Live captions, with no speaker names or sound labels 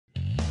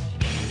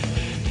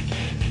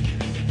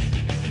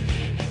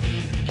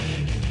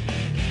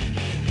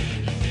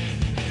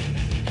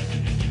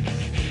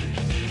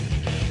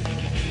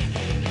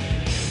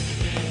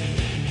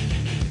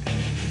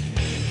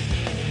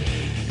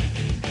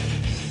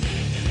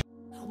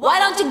Why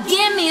don't you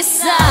give me a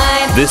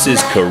sign? This is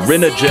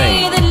Corinna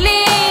Jane. That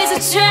leads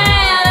a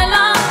train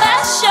along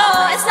that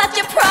shore. It's not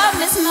your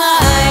problem, it's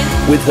mine.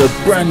 With her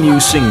brand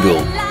new single,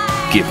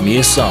 Give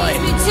Me a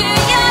Sign. To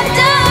your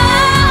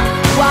door,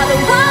 while the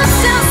world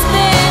still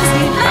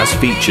spins. As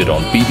featured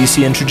on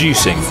BBC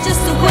Introducing. It's just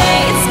the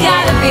way it's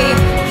gotta be.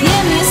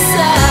 Give me a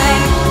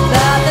sign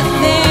about the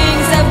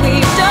things that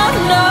we don't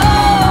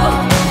know.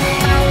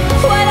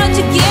 Why don't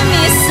you give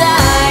me a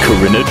sign?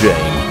 Corinna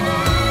Jane,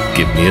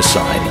 Give Me a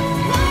Sign.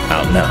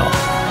 Out now.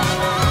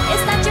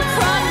 It's not your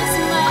problem, it's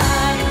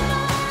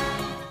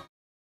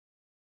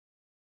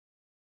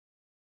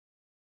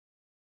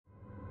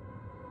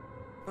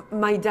mine.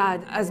 My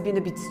dad has been a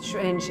bit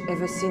strange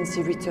ever since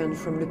he returned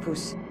from Le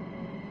Pouce.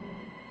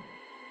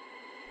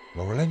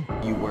 Loralyn,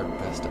 you work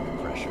best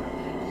under pressure.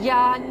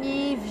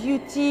 Yani,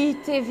 Beauty,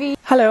 TV.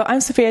 Hello,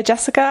 I'm Sophia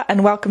Jessica,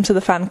 and welcome to the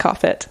Fan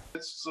Carpet.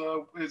 It's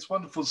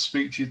wonderful to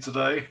speak to you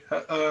today.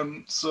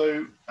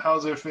 So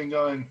how's everything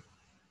going?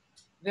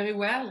 Very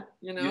well,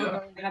 you know, Yeah.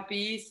 very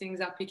happy.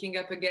 Things are picking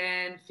up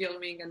again,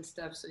 filming and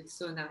stuff, so it's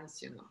so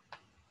nice, you know.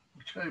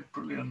 Okay,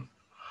 brilliant.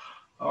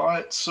 All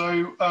right,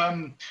 so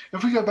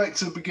if we go back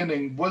to the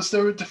beginning, was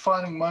there a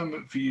defining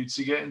moment for you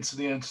to get into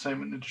the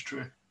entertainment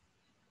industry?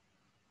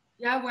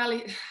 Yeah, well,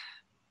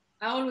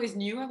 I always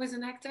knew I was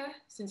an actor.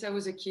 Since I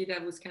was a kid,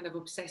 I was kind of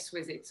obsessed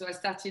with it. So I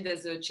started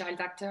as a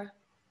child actor,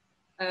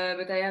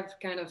 but I have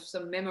kind of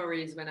some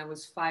memories when I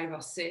was 5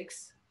 or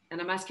 6. And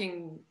I'm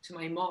asking to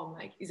my mom,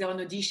 like, is there an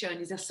audition?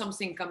 Is there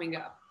something coming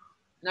up?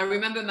 And I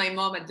remember my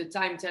mom at the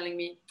time telling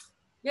me,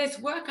 yes,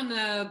 work on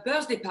a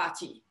birthday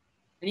party.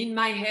 And in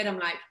my head, I'm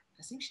like,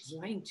 I think she's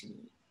lying to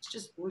me. It's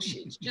just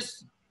bullshit. It's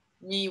just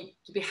me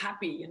to be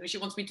happy. You know, she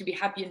wants me to be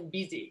happy and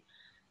busy.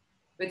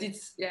 But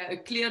it's a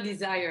clear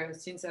desire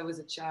since I was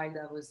a child.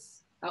 I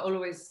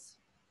always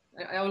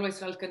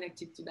felt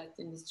connected to that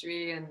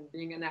industry and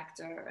being an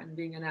actor and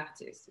being an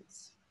artist.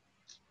 It's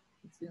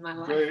in my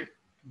life. Great.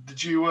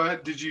 Did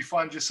you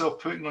find yourself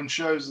putting on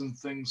shows and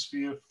things for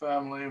your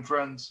family and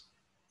friends?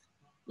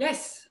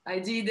 Yes, I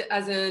did.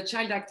 As a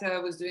child actor, I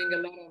was doing a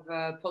lot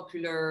of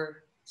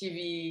popular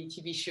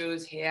TV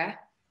shows here.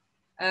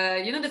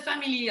 You know, the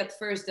family at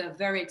first are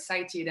very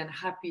excited and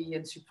happy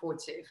and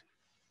supportive.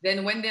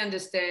 Then when they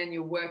understand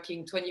you're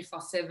working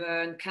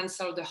 24/7,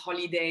 cancel the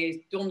holidays,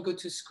 don't go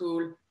to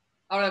school,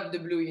 out of the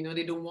blue, you know,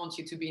 they don't want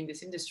you to be in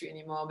this industry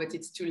anymore, but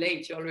it's too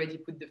late. You already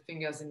put the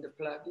fingers in the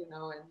plug, you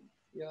know, and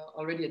you're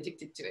already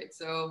addicted to it.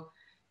 So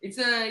it's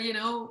you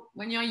know,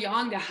 when you're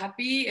young, they're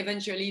happy.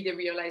 Eventually they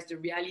realize the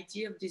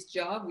reality of this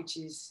job, which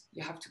is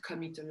you have to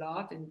commit a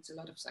lot and it's a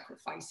lot of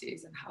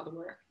sacrifices and hard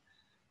work.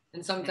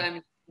 And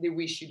sometimes they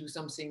wish you do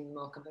something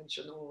more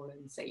conventional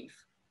and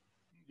safe.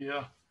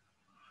 Yeah.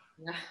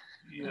 Yeah.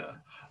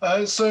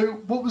 Yeah. So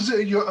what was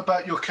it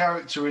about your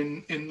character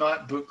in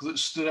Nightbook that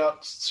stood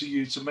out to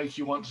you to make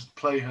you want to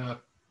play her?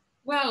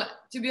 Well,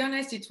 to be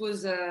honest, it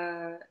was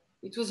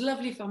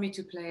lovely for me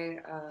to play.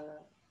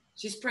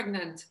 She's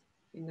pregnant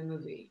in the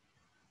movie,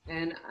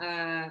 and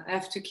I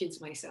have 2 kids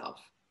myself,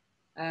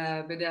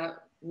 but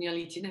they're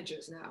nearly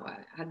teenagers now.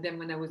 I had them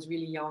when I was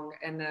really young,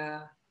 and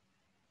there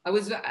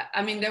was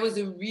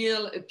a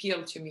real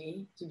appeal to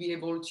me to be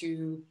able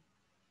to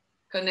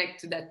connect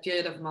to that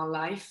period of my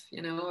life,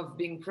 you know, of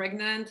being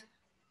pregnant.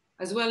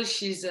 As well,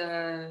 she's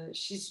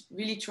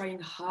really trying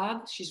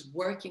hard. She's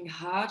working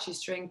hard.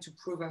 She's trying to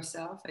prove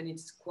herself, and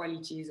its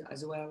qualities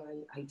as well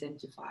I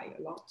identify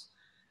a lot.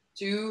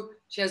 2,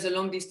 she has a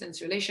long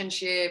distance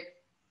relationship.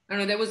 I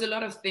don't know, there was a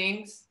lot of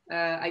things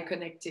I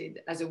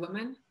connected as a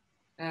woman.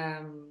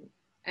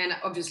 And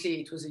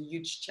obviously it was a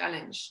huge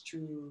challenge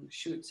to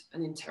shoot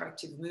an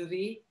interactive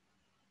movie.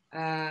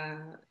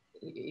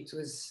 It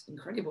was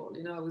incredible.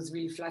 You know, I was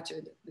really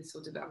flattered. They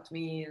thought about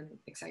me and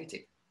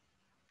excited.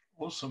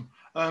 Awesome.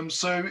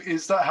 So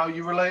is that how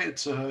you related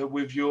to her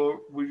with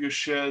your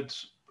shared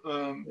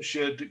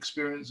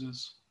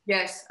experiences?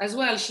 Yes, as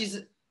well.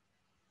 She's,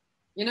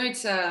 you know,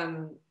 it's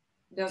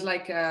there's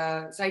like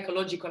a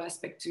psychological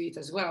aspect to it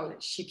as well.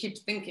 She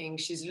keeps thinking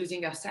she's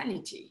losing her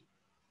sanity,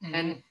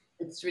 and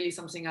it's really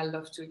something I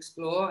love to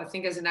explore. I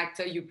think as an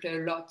actor, you play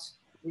a lot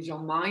with your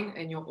mind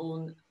and your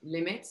own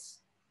limits,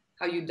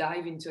 how you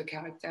dive into a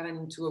character and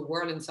into a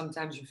world, and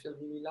sometimes you feel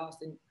really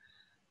lost. And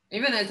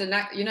even as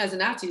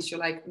an artist, you're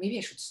like, maybe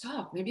I should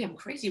stop. Maybe I'm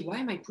crazy. Why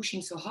am I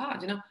pushing so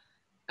hard? You know,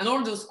 and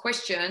all those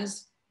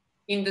questions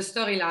in the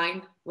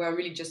storyline were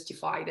really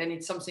justified, and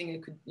it's something I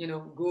could, you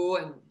know, go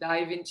and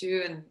dive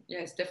into. And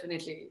yes,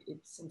 definitely,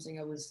 it's something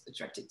I was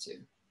attracted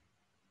to.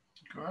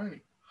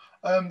 Great.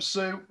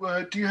 So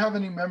do you have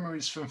any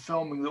memories from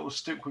filming that will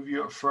stick with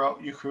you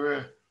throughout your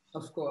career?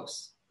 Of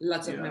course,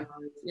 lots of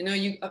memories. You know,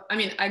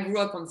 I grew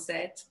up on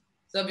set,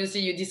 so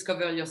obviously you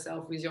discover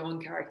yourself with your own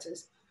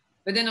characters.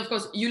 But then, of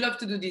course, you love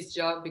to do this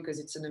job because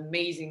it's an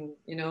amazing,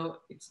 you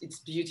know, it's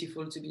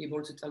beautiful to be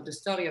able to tell the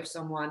story of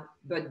someone.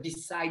 But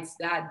besides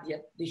that,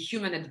 the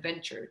human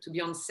adventure, to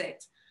be on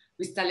set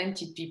with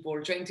talented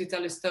people, trying to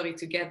tell a story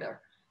together,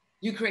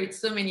 you create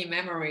so many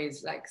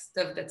memories, like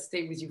stuff that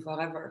stay with you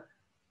forever.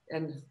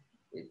 And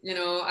you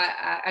know,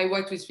 I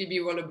worked with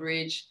Phoebe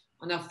Waller-Bridge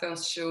on our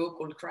first show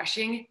called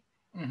Crashing.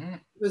 Mm-hmm.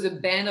 It was a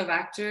band of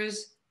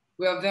actors.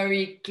 We are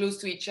very close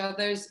to each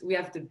other. We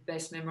have the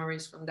best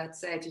memories from that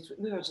set.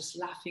 We were just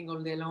laughing all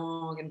day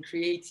long and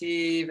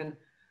creative. And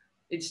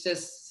it's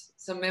just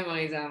some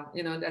memories are,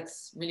 you know,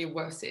 that's really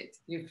worth it.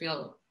 You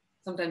feel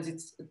sometimes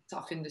it's a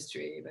tough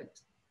industry, but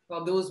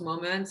for those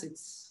moments,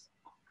 it's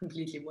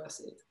completely worth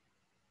it.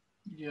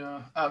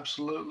 Yeah,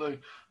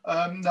 absolutely.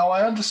 Now,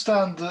 I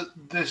understand that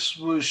this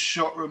was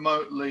shot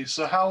remotely.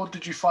 So how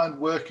did you find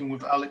working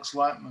with Alex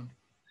Lightman?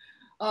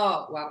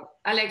 Oh, wow.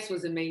 Alex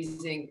was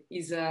amazing.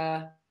 It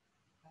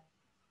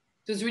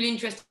was really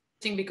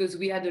interesting because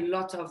we had a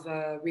lot of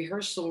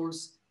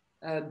rehearsals,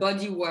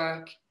 body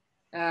work.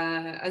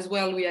 As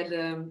well, we had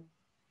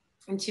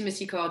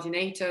intimacy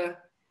coordinator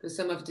because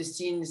some of the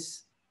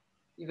scenes,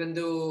 even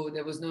though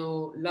there was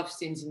no love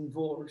scenes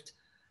involved,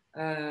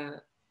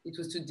 it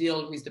was to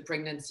deal with the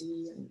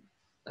pregnancy and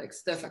like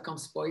stuff I can't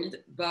spoil.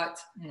 But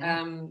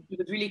he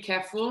was really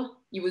careful.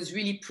 He was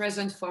really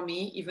present for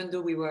me, even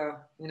though we were,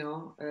 you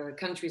know,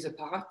 countries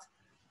apart.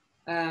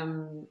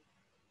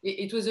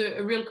 It was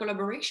a real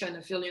collaboration.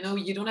 I feel, you know,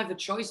 you don't have a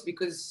choice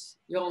because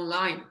you're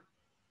online.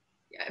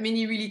 I mean,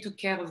 he really took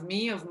care of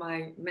me, of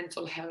my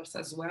mental health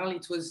as well.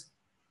 It was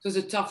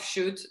a tough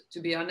shoot, to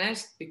be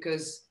honest,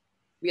 because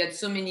we had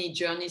so many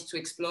journeys to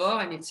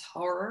explore, and it's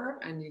horror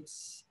and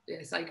it's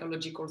a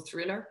psychological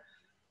thriller.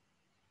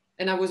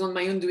 And I was on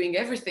my own doing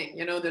everything,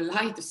 you know, the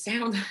light, the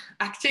sound,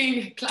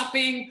 acting,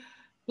 clapping,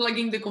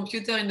 plugging the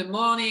computer in the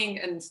morning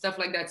and stuff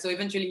like that. So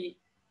eventually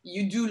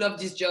you do love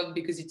this job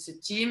because it's a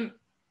team.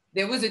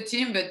 There was a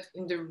team, but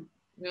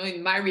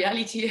in my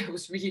reality, I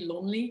was really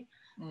lonely.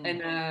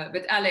 And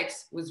but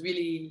Alex was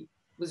really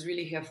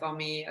here for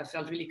me. I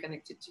felt really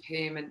connected to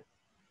him, and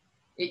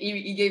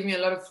he gave me a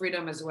lot of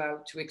freedom as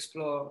well to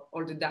explore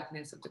all the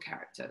darkness of the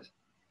characters.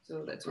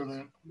 So that's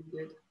really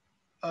good.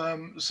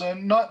 So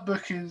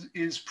Nightbook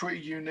is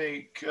pretty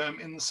unique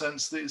in the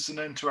sense that it's an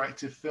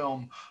interactive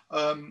film.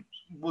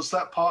 Was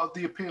that part of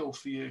the appeal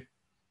for you?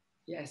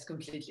 Yes,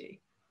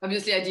 completely.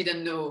 Obviously, I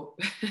didn't know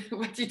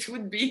what it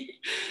would be.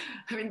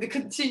 I mean, the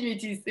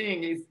continuity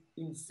thing is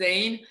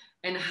insane.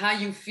 And how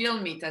you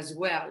film it as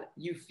well.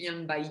 You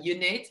film by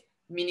unit,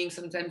 meaning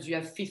sometimes you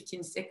have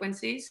 15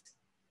 sequences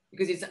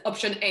because it's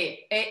option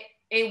A1,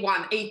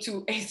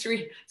 A2,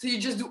 A3. So you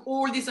just do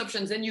all these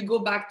options. Then you go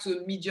back to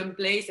a medium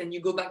place and you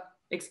go back,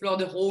 explore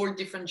the whole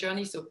different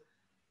journey. So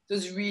it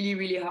was really,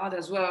 really hard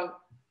as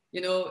well.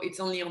 You know, it's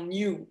only on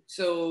you.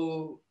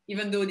 So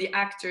even though the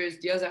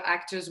other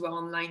actors were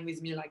online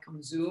with me, like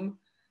on Zoom,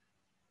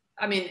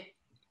 I mean,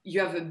 you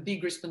have a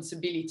big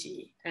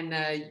responsibility. And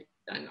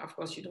of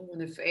course, you don't want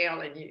to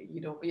fail, and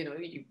you don't, you know,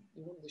 you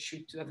want the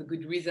shoot to have a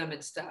good rhythm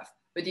and stuff.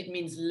 But it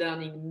means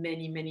learning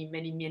many, many,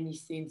 many, many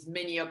things,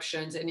 many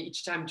options, and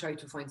each time try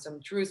to find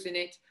some truth in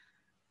it.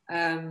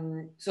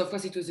 So of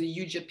course, it was a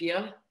huge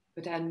appeal,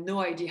 but I had no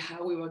idea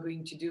how we were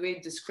going to do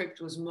it. The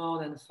script was more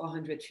than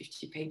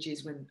 450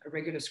 pages when a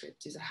regular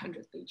script is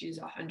 100 pages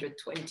or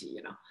 120,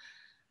 you know.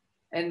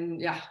 And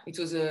yeah, it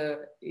was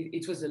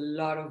a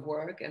lot of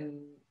work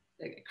and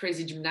like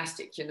crazy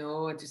gymnastic, you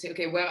know, to say,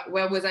 okay,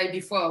 where was I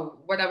before?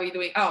 What are we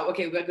doing? Oh,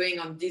 okay, we're going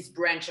on this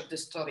branch of the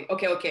story.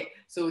 Okay.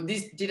 So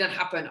this didn't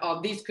happen,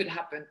 or this could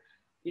happen.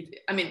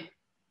 I mean,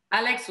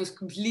 Alex was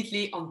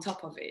completely on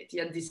top of it. He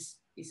had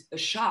a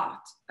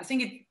shot. I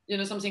think it, you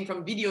know, something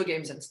from video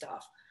games and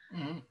stuff.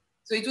 Mm-hmm.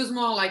 So it was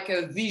more like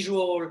a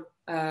visual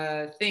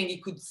thing. He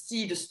could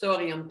see the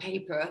story on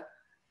paper.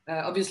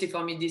 Obviously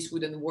for me, this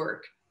wouldn't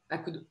work. I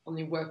could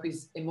only work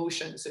with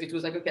emotion. So it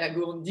was like, okay, I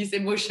go on this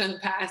emotion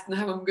path.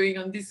 Now I'm going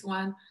on this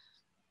one.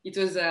 It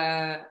was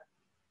a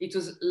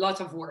lot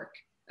of work,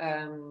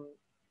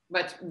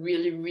 but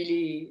really,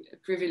 really a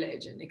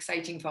privilege and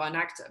exciting for an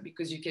actor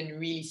because you can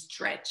really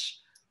stretch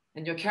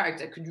and your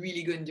character could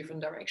really go in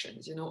different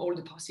directions, you know, all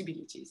the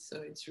possibilities.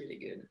 So it's really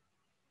good.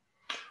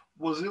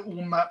 Was it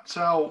all mapped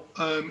out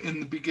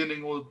in the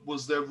beginning, or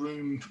was there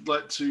room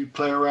like to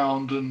play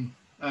around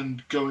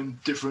and go in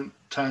different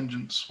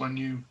tangents when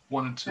you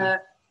wanted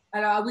to?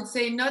 I would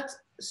say not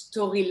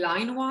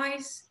storyline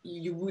wise.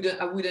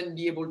 I wouldn't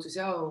be able to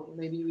say, oh,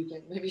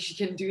 maybe she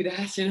can do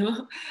that, you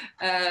know.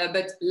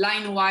 But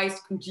line wise,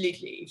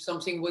 completely. If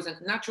something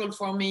wasn't natural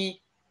for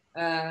me,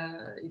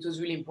 it was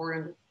really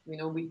important. You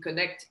know, we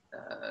connect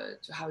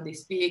to how they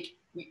speak.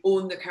 We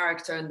own the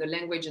character and the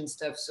language and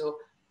stuff. So,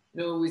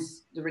 you know,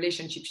 with the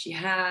relationship she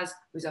has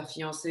with her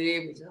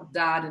fiancé, with her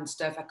dad and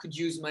stuff, I could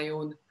use my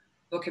own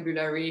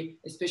vocabulary,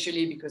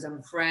 especially because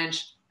I'm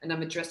French and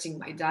I'm addressing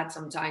my dad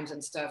sometimes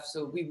and stuff.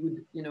 So we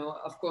would, you know,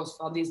 of course,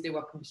 for this, they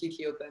were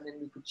completely open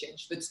and we could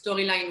change. But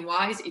storyline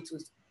wise, it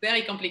was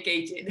very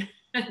complicated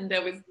and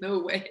there was no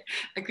way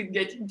I could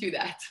get into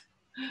that.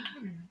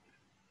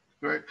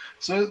 Great.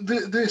 So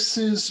this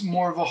is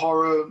more of a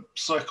horror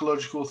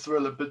psychological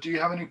thriller, but do you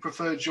have any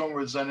preferred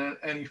genres and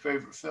any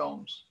favorite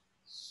films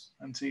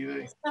and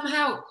TV?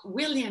 Somehow,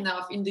 weirdly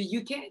enough, in the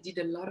UK, I did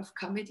a lot of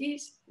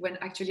comedies when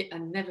actually I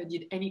never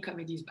did any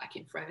comedies back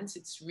in France.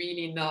 It's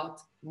really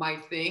not my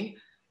thing.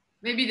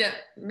 maybe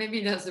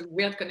there's a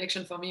weird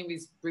connection for me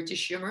with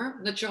British humor.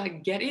 I'm not sure I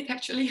get it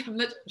actually. I'm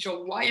not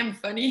sure why I'm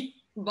funny,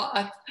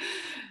 but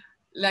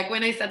like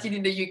when I started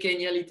in the UK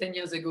nearly 10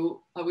 years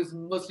ago, I was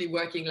mostly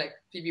working like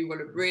Phoebe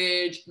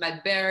Waller-Bridge,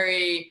 Matt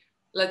Berry,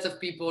 lots of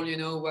people, you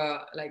know,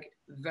 were like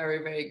very,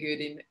 very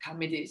good in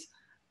comedies.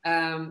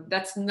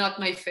 That's not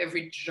my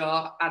favorite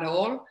genre at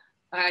all.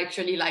 I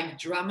actually like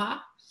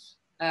drama.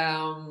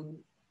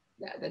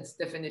 Yeah, that's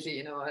definitely,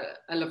 you know,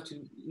 I love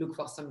to look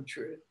for some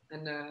truth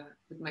and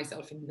put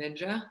myself in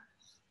danger.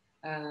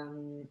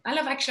 I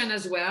love action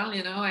as well.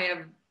 You know,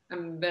 I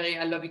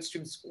love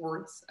extreme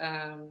sports.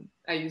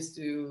 I used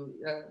to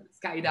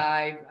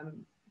skydive.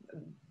 I'm a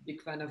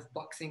big fan of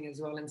boxing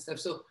as well and stuff.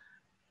 So,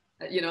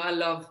 you know, I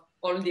love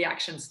all the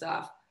action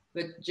stuff.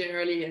 But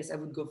generally, yes, I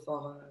would go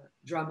for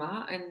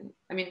drama. And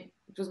I mean,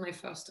 it was my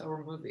first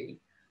horror movie.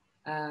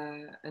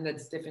 And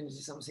that's definitely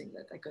something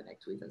that I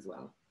connect with as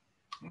well.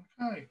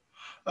 Okay.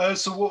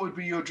 So what would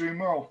be your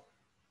dream role?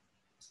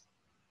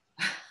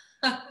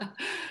 Well,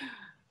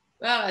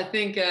 I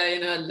think, you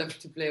know, I'd love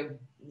to play a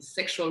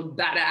sexual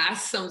badass,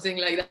 something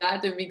like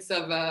that, a mix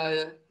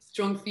of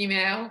strong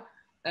female,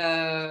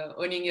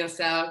 owning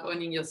yourself,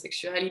 owning your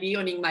sexuality,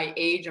 owning my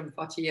age. I'm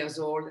 40 years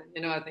old.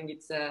 You know, I think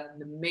it's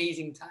an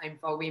amazing time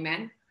for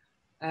women.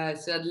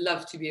 So I'd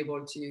love to be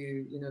able to,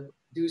 you know,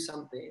 do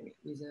something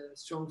with a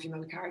strong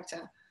female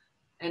character.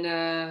 And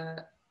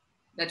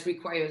that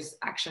requires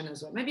action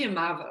as well. Maybe a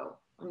Marvel.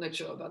 I'm not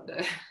sure about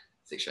the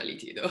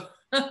sexuality though.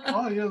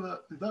 Oh yeah,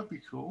 that'd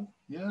be cool.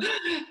 Yeah,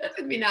 that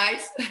would be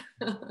nice.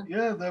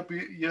 yeah, that'd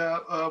be yeah.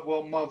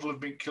 Well, Marvel have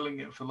been killing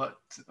it for like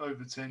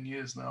over 10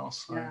 years now.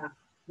 So Yeah,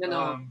 you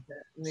know,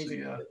 so,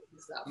 yeah,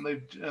 stuff.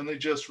 and they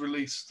just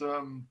released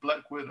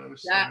Black Widow.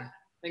 So, Yeah,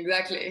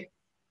 exactly.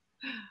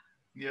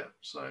 Yeah,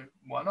 so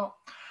why not?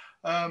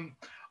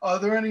 Are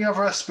there any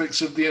other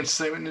aspects of the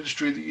entertainment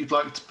industry that you'd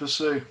like to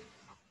pursue?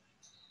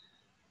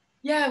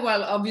 Yeah,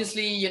 well,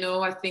 obviously, you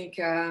know, I think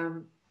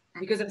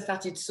because I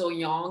started so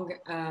young,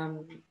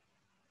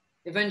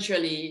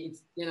 eventually,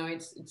 it's, you know,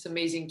 it's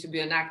amazing to be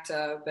an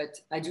actor, but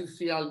I do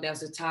feel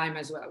there's a time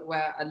as well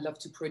where I'd love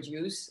to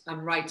produce.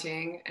 I'm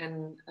writing,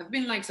 and I've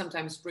been like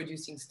sometimes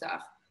producing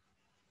stuff,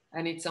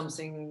 and it's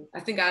something I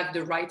think I have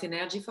the right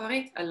energy for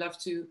it. I love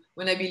to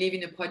when I believe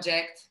in a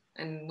project,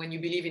 and when you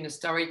believe in a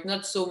story, it's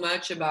not so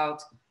much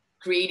about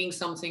creating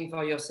something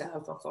for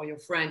yourself or for your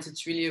friends.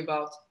 It's really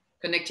about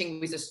connecting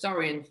with a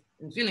story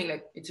and feeling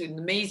like it's an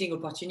amazing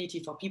opportunity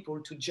for people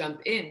to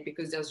jump in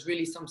because there's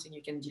really something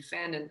you can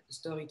defend and a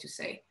story to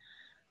say.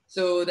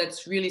 So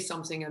that's really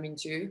something I'm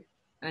into.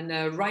 And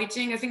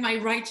writing, I think my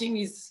writing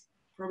is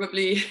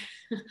probably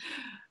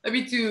a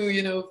bit too,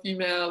 you know,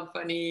 female,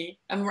 funny.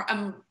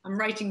 I'm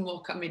writing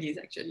more comedies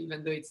actually,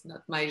 even though it's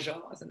not my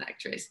genre as an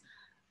actress.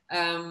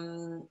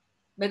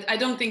 But I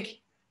don't think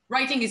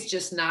writing is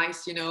just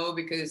nice, you know,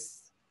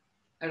 because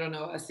I don't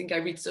know, I think I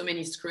read so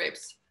many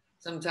scripts.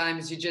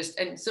 Sometimes you just,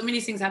 and so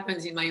many things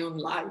happens in my own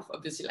life,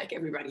 obviously, like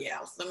everybody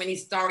else. So many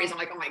stories. I'm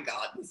like, oh my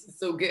God, this is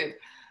so good.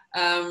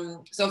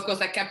 So of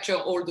course I capture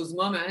all those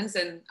moments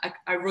and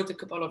I wrote a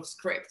couple of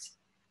scripts,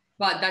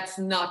 but that's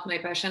not my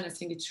passion. I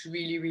think it's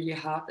really, really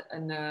hard.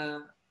 And,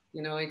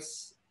 you know,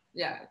 it's,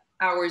 yeah,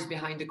 hours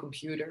behind the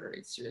computer.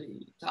 It's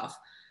really tough.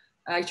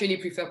 I actually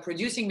prefer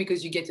producing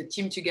because you get a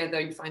team together,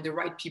 you find the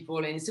right people,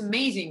 and it's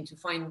amazing to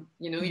find,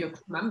 you know, your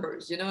crew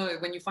members. You know,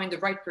 when you find the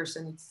right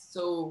person, it's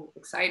so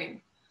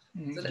exciting.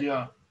 So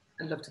Yeah,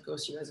 I'd love to go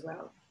through as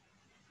well.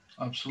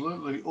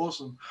 absolutely,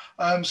 awesome.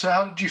 So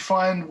how did you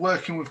find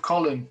working with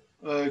Colin?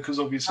 Because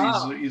obviously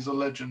he's a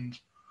legend.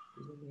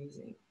 He's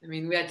amazing. I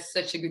mean, we had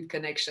such a good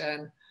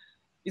connection.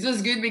 It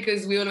was good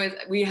because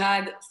we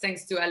had,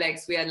 thanks to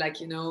Alex, we had like,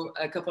 you know,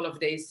 a couple of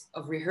days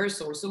of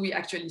rehearsal. So we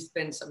actually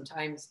spent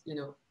sometimes, you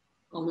know,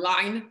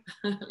 online,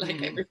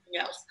 like everything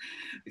else.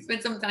 We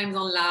spent some time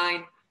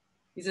online.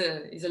 He's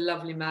a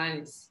lovely man.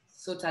 He's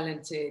so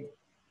talented.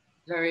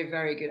 Very,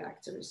 very good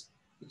actors.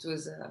 It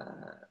was,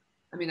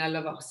 I mean, I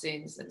love our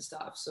scenes and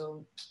stuff.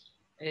 So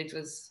it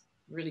was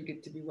really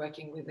good to be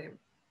working with him.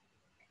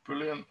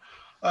 Brilliant.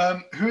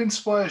 Who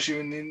inspires you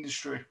in the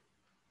industry?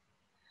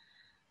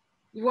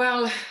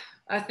 Well,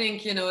 I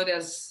think, you know,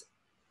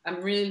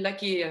 I'm really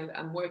lucky.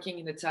 I'm working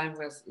in a time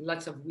where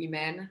lots of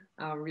women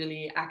are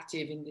really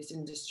active in this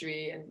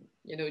industry and,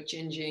 you know,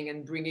 changing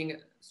and bringing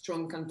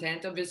strong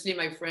content. Obviously,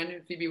 my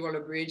friend Phoebe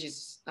Waller-Bridge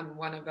I'm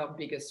one of our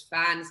biggest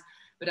fans.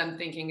 But I'm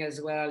thinking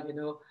as well, you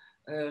know,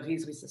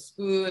 Reese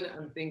Witherspoon.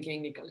 I'm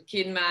thinking Nicole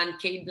Kidman,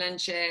 Kate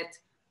Blanchett,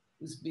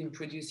 who's been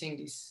producing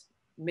these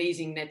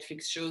amazing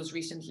Netflix shows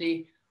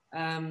recently.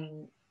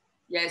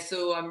 Yeah,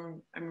 so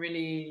I'm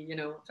really, you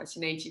know,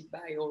 fascinated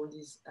by all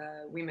these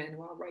women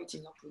who are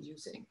writing or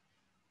producing.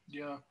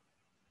 Yeah,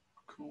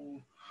 cool.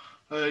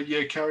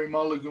 Yeah, Carrie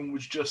Mulligan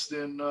was just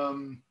in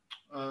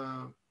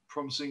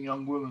Promising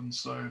Young Woman,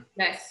 so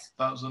yes,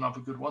 that was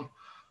another good one.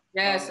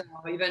 Yes,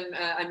 even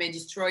I May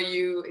Destroy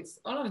You. It's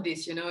all of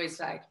this, you know, it's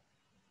like,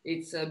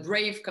 it's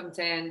brave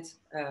content.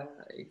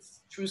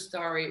 It's true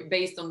story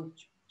based on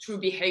true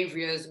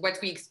behaviors, what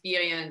we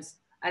experience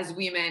as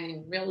women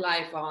in real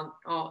life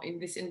or in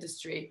this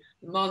industry,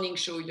 the morning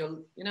show,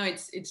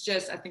 it's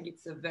just, I think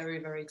it's a very,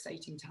 very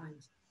exciting time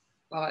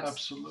for us.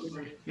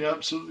 Absolutely. Yeah,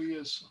 absolutely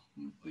is.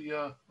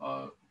 Yeah,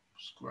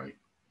 it's great.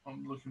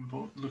 I'm looking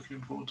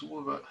forward to all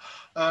of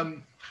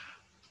that.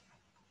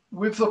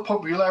 With the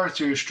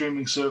popularity of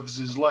streaming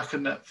services like a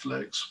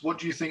Netflix, what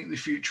do you think the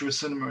future of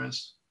cinema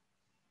is?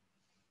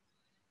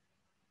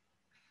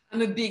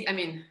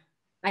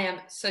 I am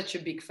such a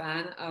big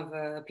fan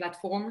of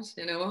platforms,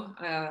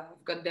 I've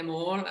got them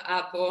all,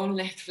 Apple,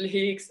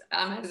 Netflix,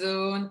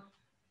 Amazon.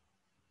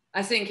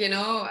 I think,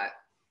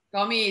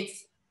 for me,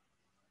 it's,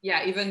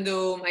 yeah, even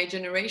though my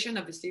generation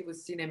obviously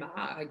was cinema,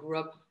 I grew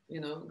up,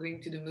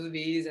 going to the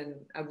movies, and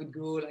I would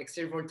go like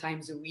several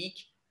times a week.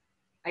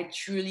 I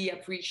truly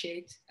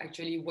appreciate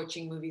actually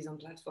watching movies on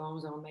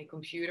platforms or on my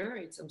computer.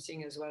 It's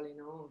something as well,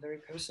 very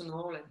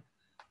personal. And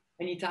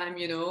anytime,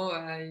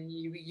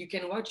 you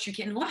can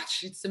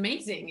watch, It's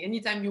amazing.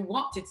 Anytime you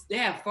want, it's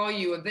there for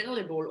you,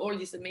 available, all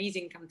this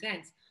amazing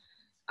content.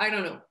 I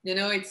don't know.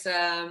 It's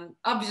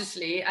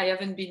obviously I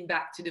haven't been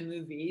back to the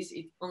movies.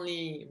 It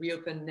only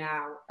reopened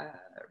now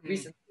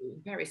recently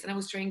in Paris. And I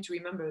was trying to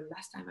remember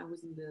last time I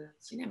was in the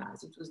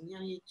cinemas. It was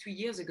nearly 2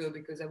 years ago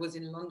because I was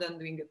in London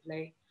doing a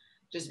play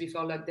just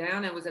before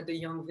lockdown. I was at the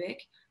Young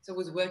Vic. So I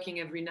was working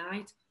every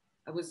night.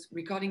 I was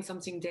recording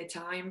something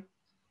daytime.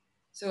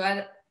 So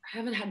I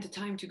haven't had the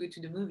time to go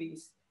to the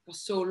movies for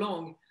so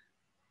long.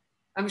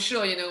 I'm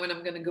sure, when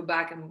I'm going to go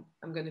back,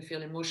 I'm going to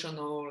feel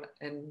emotional.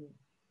 And,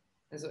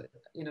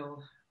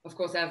 of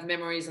course, I have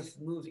memories of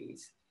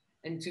movies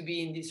and to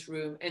be in this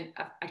room and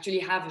actually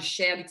have a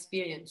shared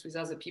experience with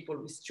other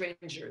people, with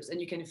strangers.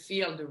 And you can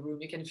feel the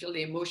room, you can feel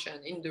the emotion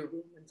in the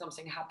room when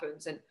something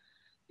happens. And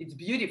it's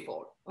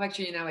beautiful. Well,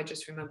 actually, now I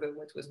just remember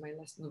what was my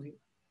last movie,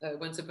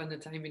 Once Upon a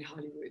Time in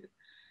Hollywood.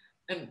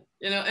 And,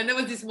 and there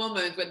was this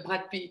moment when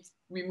Brad Pitt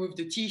removed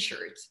the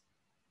t-shirt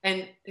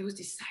and there was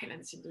this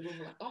silence in the room.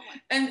 Like, oh,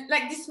 and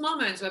like this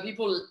moment where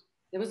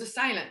there was a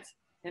silence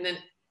and then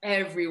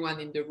everyone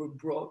in the room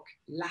broke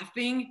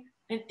laughing.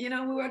 And,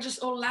 we were just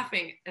all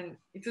laughing and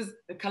it was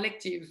a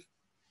collective,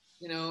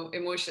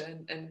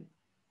 emotion. And,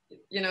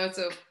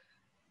 so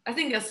I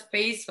think there's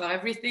space for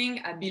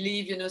everything. I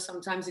believe,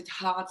 sometimes it's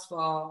hard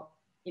for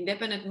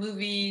independent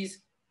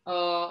movies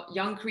or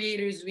young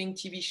creators doing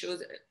TV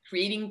shows,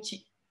 creating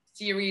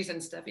series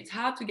and stuff. It's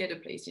hard to get a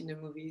place in the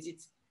movies.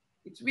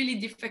 It's really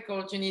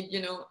difficult. You need,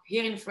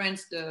 here in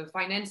France, the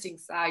financing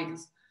side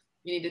is,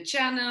 you need a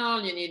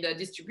channel, you need a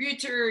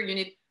distributor,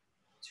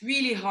 it's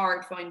really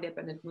hard for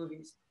independent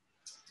movies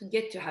to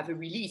get to have a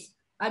release.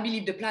 I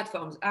believe the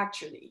platforms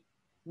actually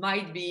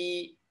might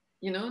be,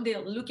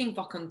 they're looking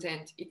for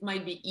content. It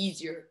might be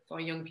easier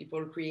for young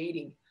people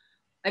creating.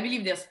 I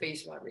believe there's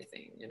space for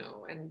everything,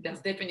 and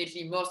there's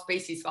definitely more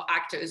spaces for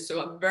actors.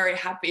 So I'm very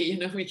happy,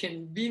 we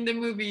can be in the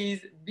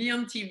movies, be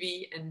on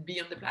TV, and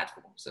be on the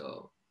platform.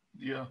 So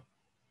yeah,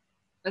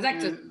 as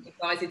actors,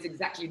 it's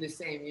exactly the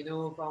same,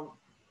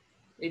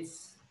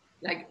 it's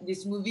like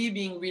this movie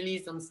being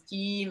released on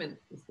Steam and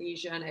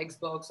PlayStation,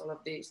 Xbox, all of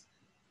this.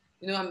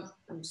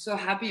 I'm so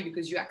happy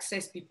because you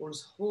access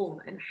people's home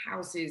and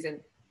houses,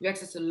 and you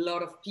access a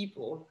lot of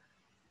people.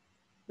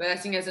 But I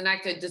think as an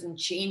actor, it doesn't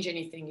change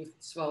anything if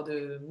it's for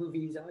the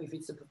movies or if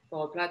it's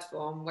for a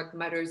platform. What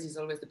matters is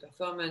always the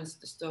performance,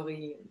 the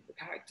story, and the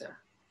character.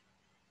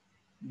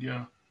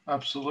 Yeah,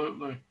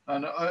 absolutely.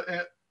 And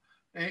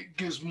it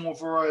gives more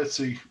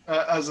variety.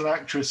 As an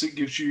actress, it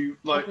gives you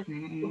like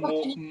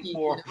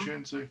more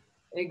opportunity.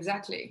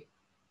 Exactly.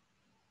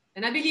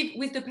 And I believe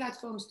with the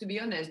platforms, to be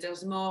honest,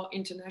 there's more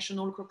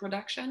international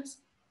co-productions.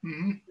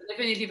 Mm-hmm.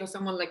 Definitely for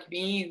someone like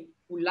me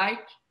who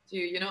like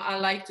to, I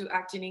like to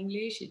act in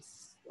English.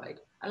 It's like,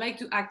 I like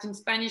to act in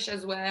Spanish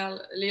as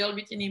well, a little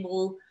bit in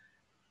Hebrew.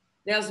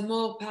 There's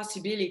more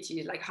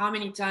possibilities. Like how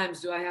many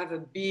times do I have a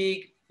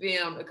big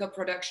film, a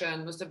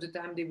co-production? Most of the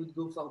time they would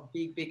go for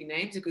big, big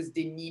names because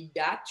they need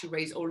that to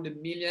raise all the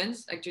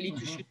millions actually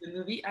to shoot the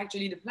movie.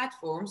 Actually, the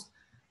platforms,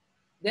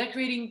 they're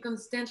creating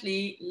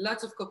constantly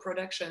lots of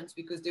co-productions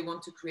because they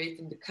want to create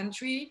in the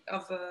country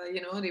of,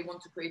 they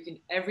want to create in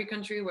every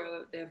country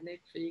where they have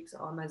Netflix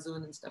or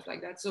Amazon and stuff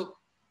like that. So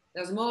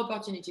there's more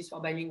opportunities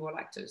for bilingual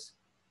actors.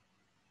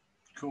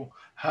 Cool.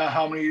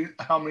 How many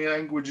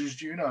languages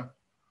do you know?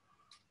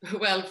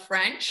 Well,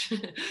 French,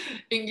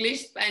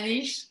 English,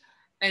 Spanish,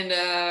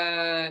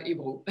 and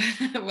Hebrew.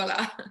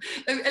 Voila.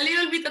 A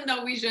little bit of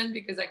Norwegian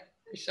because I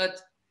shot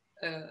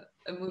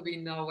a movie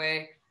in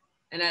Norway.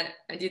 And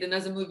I did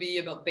another movie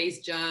about base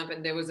jump,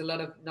 and there was a lot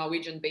of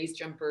Norwegian base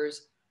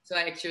jumpers. So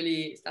I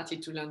actually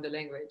started to learn the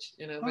language,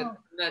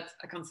 but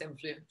I can't say I'm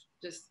fluent,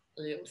 just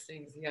little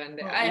things here and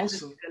there.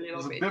 Awesome.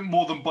 It's a bit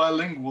more than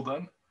bilingual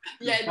then.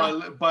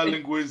 Yeah,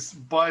 bilingual is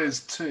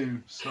bias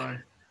too. So.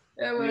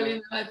 Yeah, well,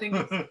 I think,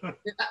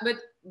 but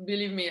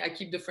believe me, I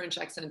keep the French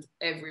accent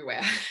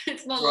everywhere.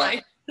 It's not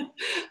right. Like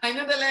I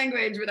know the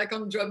language, but I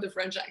can't drop the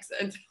French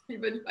accent,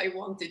 even if I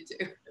wanted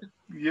to.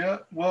 Yeah,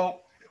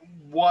 well.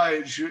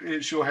 Why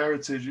it's your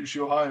heritage, it's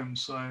your home,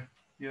 so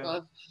Yeah.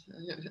 Well,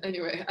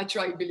 anyway, I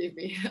tried, believe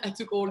me. I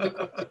took all the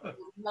courses.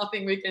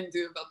 Nothing we can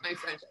do about my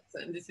French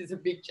accent. This is a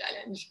big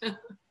challenge.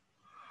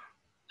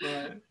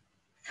 Right.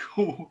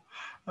 Cool.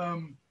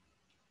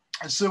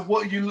 So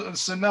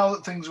now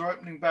that things are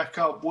opening back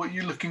up, what are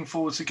you looking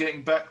forward to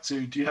getting back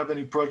to? Do you have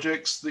any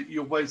projects that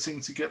you're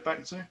waiting to get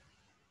back to?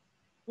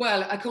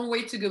 Well, I can't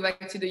wait to go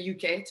back to the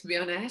UK, to be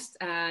honest.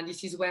 And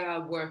this is where I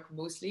work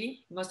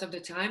mostly. Most of the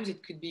times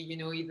it could be,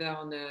 either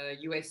on a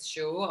US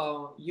show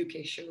or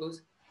UK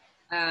shows.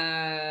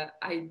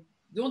 I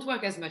don't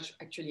work as much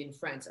actually in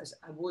France as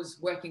I was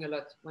working a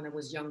lot when I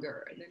was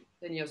younger. And then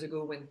 10 years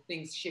ago, when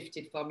things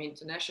shifted for me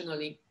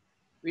internationally,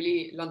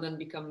 really London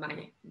became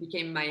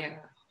my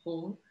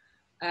home.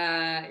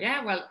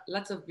 Well,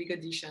 lots of big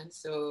auditions.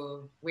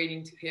 So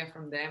waiting to hear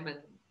from them. And,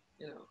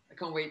 I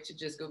can't wait to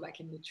just go back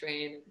in the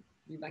train and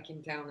be back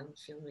in town and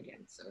film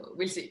again. So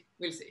we'll see.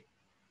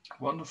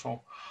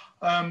 Wonderful.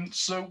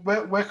 So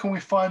where can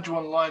we find you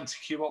online to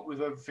keep up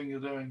with everything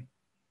you're doing?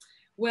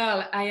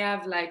 Well, I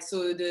have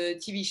the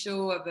TV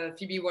show of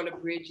Phoebe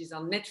Waller-Bridge is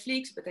on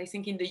Netflix, but I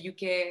think in the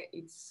UK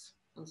it's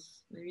on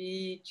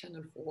maybe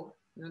Channel 4,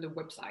 the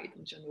website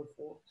on Channel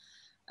 4.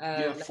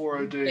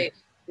 4OD.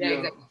 Yeah,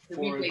 exactly.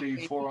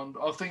 4OD, 4 on.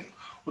 I think,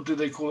 what did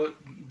they call it?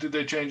 Did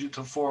they change it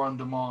to 4 on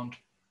demand?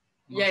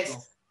 Yes,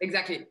 sure.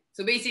 exactly.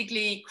 So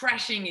basically,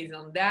 Crashing is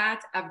on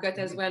that. I've got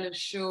as well a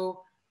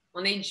show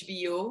on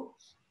HBO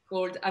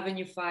called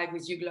Avenue 5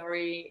 with Hugh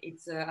Laurie.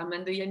 It's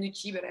Armando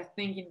Iannucci, but I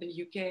think in the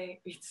UK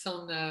it's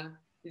on,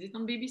 is it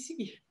on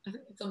BBC? I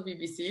think it's on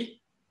BBC.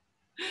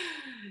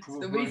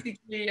 So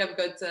basically I've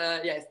got,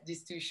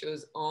 these two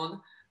shows on,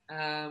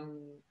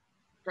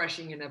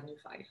 Crashing and Avenue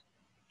 5.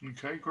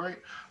 Okay, great.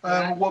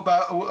 What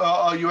about,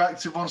 are you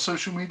active on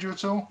social media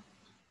at all?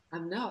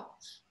 I'm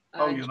not.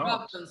 You're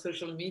not? On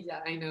social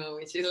media, I know,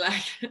 which is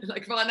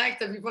like for an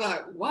actor, people are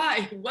like,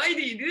 why? Why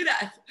do you do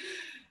that?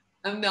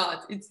 I'm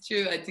not. It's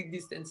true. I took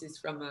distances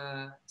from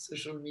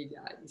social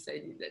media. I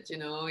decided that,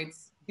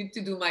 it's good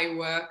to do my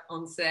work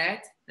on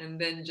set and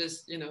then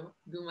just,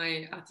 do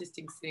my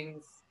artistic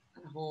things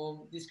at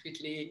home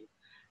discreetly.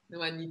 No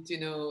one need to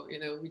know,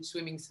 which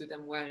swimming suit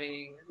I'm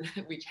wearing,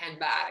 which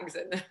handbags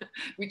and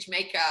which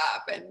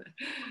makeup and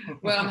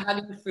where I'm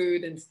having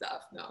food and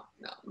stuff. No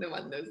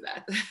one knows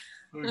that.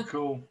 Oh,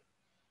 cool.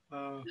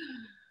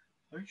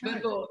 Okay.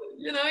 But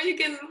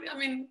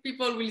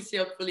people will see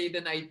hopefully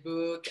the night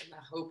book, and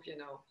I hope,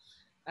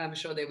 I'm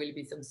sure there will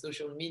be some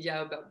social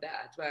media about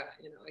that where,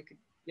 I could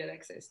get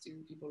access to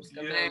people's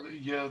comments.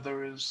 Yeah,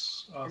 there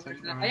is. I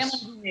think there is. I am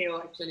on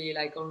Vimeo actually,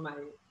 like all my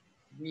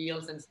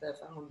reels and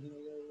stuff are on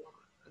Vimeo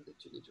on the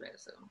Dray,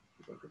 so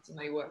people could see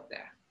my work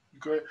there.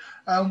 Great.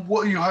 And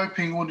what are you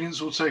hoping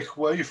audience will take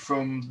away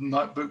from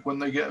Nightbook when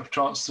they get a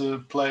chance to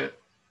play it?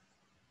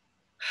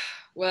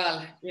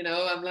 Well,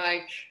 I'm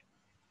like,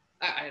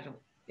 I don't,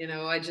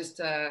 I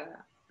just, I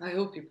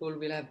hope people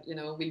will have,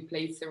 will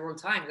play it several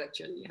times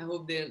actually. I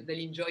hope they'll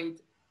enjoy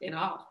it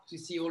enough to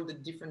see all the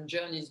different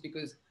journeys,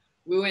 because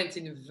we went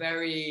in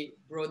very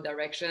broad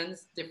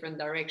directions, different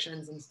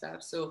directions and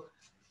stuff. So,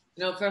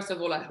 first of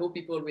all, I hope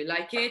people will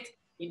like it,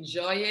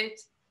 enjoy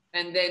it,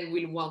 and then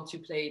we'll want to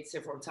play it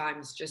several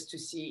times just to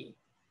see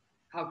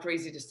how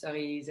crazy the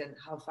story is and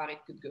how far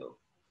it could go.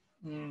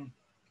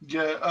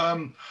 Yeah,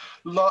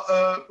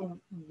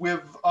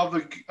 with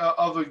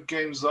other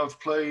games that I've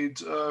played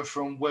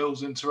from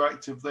Wales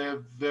Interactive, they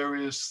have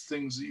various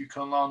things that you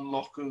can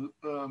unlock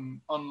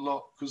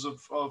because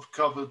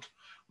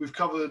we've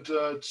covered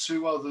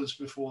two others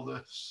before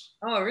this.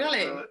 Oh,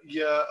 really?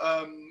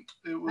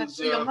 It was.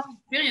 You're more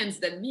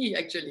experienced than me,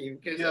 actually.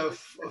 Because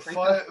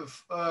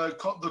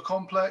the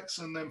Complex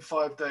and then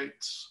 5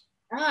 Dates.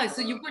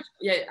 So you put,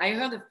 I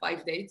heard of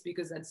 5 Dates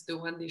because that's the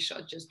one they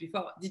shot just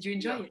before. Did you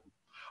enjoy it?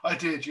 I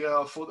did, yeah.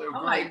 I thought they were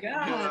great. My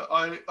God.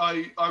 Yeah,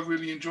 I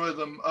really enjoy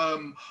them.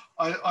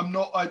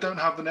 I don't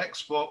have an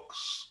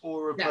Xbox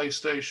or a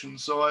PlayStation,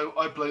 so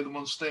I play them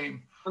on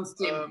Steam. On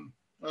Steam.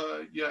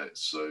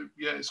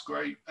 It's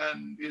great,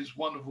 and it's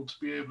wonderful to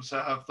be able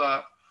to have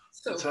that.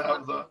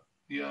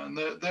 Yeah, and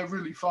they're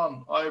really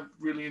fun. I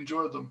really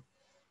enjoy them.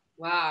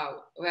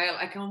 Wow. Well,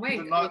 I can't wait.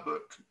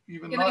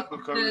 Even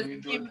Nightbook, I really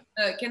enjoy.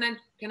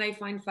 Can I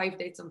find 5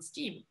 Dates on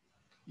Steam?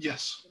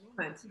 Yes.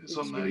 It's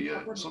on there.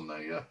 Yeah, it's on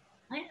there. Yeah.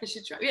 I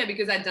should try. Yeah,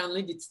 because I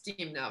downloaded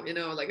Steam now.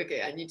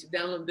 Okay, I need to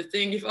download the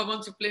thing if I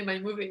want to play my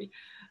movie.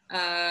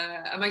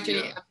 I'm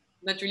actually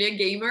not really a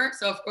gamer,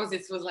 so of course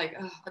it was like,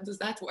 how does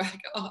that work?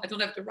 I don't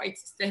have the right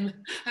system.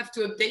 I have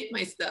to update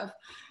my stuff.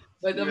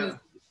 But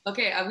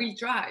okay, I will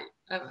try.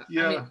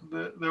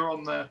 They're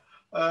on there.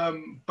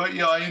 But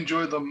yeah, I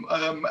enjoy them.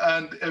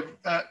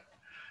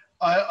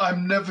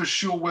 I'm never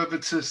sure whether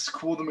to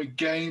call them a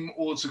game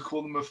or to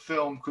call them a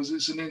film, because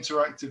it's an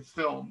interactive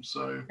film.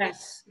 So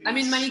yes, my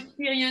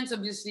experience,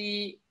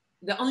 obviously,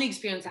 the only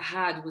experience I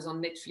had was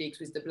on Netflix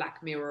with the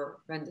Black Mirror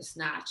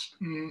Bandersnatch.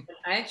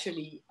 I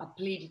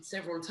played it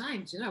several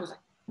times. I was like,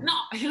 no,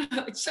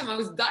 each time I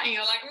was dying, I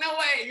was like, no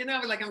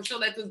way, I'm sure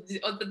that was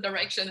the other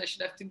direction. I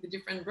should have took the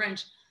different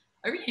branch.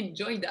 I really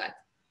enjoyed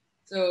that.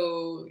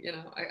 So, you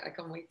know, I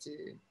can't wait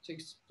to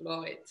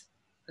explore it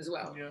as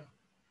well. Yeah.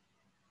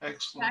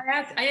 Excellent.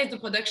 I asked the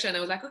production, I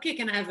was like, okay,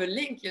 can I have a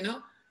link, you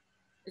know?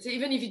 So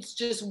even if it's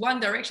just one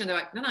direction, they're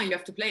like, no, you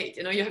have to play it,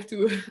 you know, you have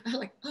to, I'm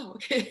like, oh,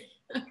 okay.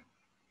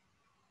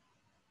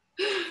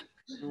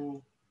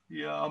 Cool.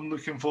 Yeah, I'm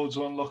looking forward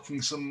to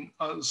unlocking some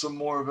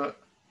more of it.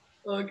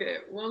 Okay,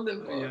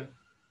 wonderful.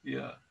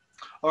 Yeah.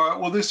 All right,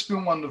 well, this has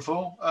been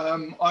wonderful.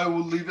 I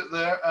will leave it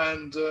there,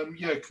 and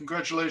yeah,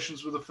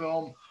 congratulations with the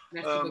film.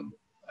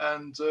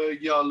 And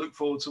yeah, I look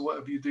forward to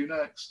whatever you do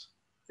next.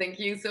 Thank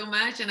you so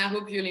much, and I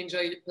hope you'll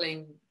enjoy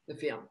playing the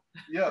film.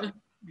 Yeah,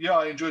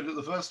 I enjoyed it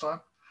the first time.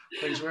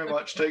 Thanks very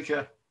much. Take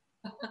care.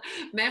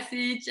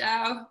 Merci,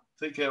 ciao.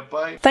 Take care.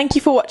 Bye. Thank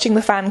you for watching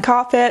The Fan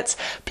Carpet.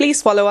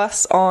 Please follow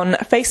us on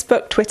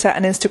Facebook, Twitter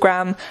and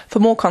Instagram for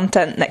more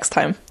content next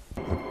time.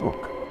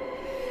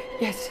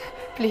 Yes,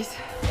 please.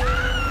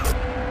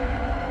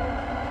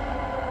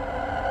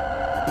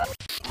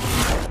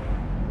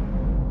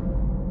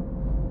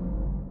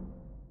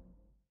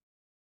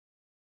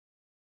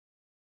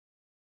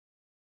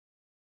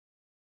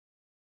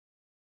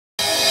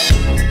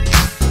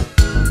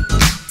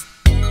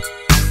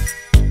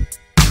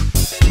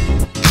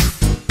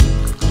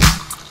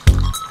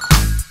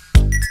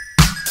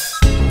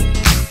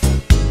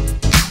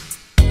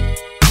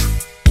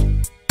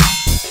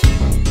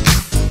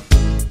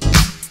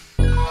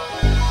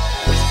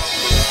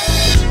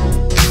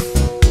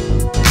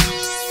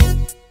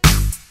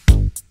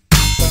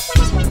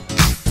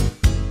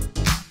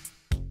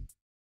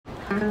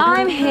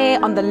 I'm here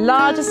on the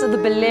largest of the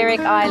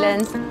Balearic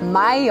Islands,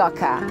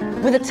 Mallorca,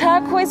 with the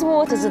turquoise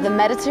waters of the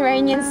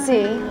Mediterranean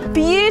Sea,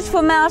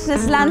 beautiful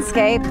mountainous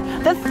landscape,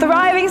 the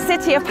thriving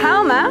city of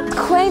Palma,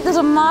 quaint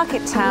little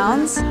market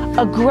towns,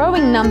 a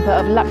growing number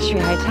of luxury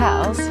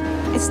hotels.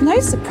 It's no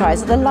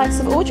surprise that the likes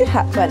of Audrey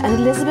Hepburn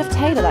and Elizabeth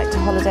Taylor like to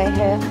holiday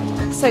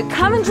here. So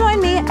come and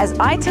join me as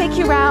I take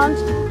you round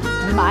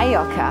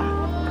Mallorca.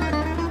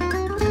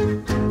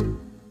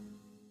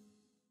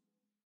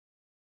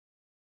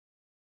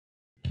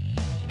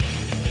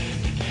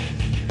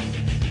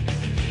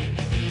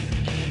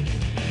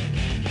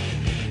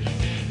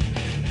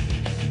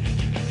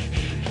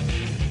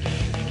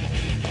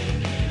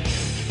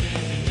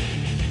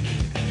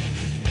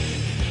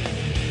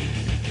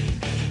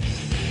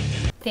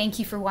 Thank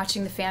you for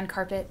watching The Fan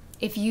Carpet.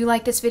 If you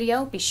like this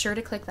video, be sure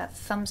to click that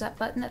thumbs up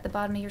button at the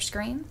bottom of your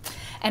screen.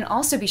 And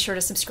also be sure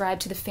to subscribe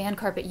to the Fan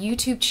Carpet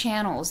YouTube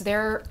channels.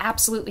 They're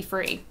absolutely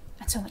free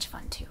and so much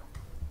fun too.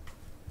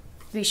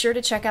 Be sure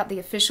to check out the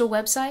official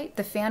website,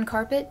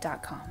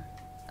 thefancarpet.com.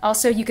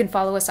 Also, you can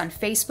follow us on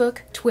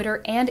Facebook,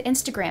 Twitter, and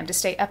Instagram to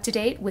stay up to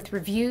date with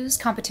reviews,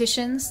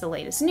 competitions, the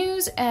latest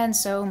news, and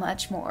so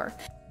much more.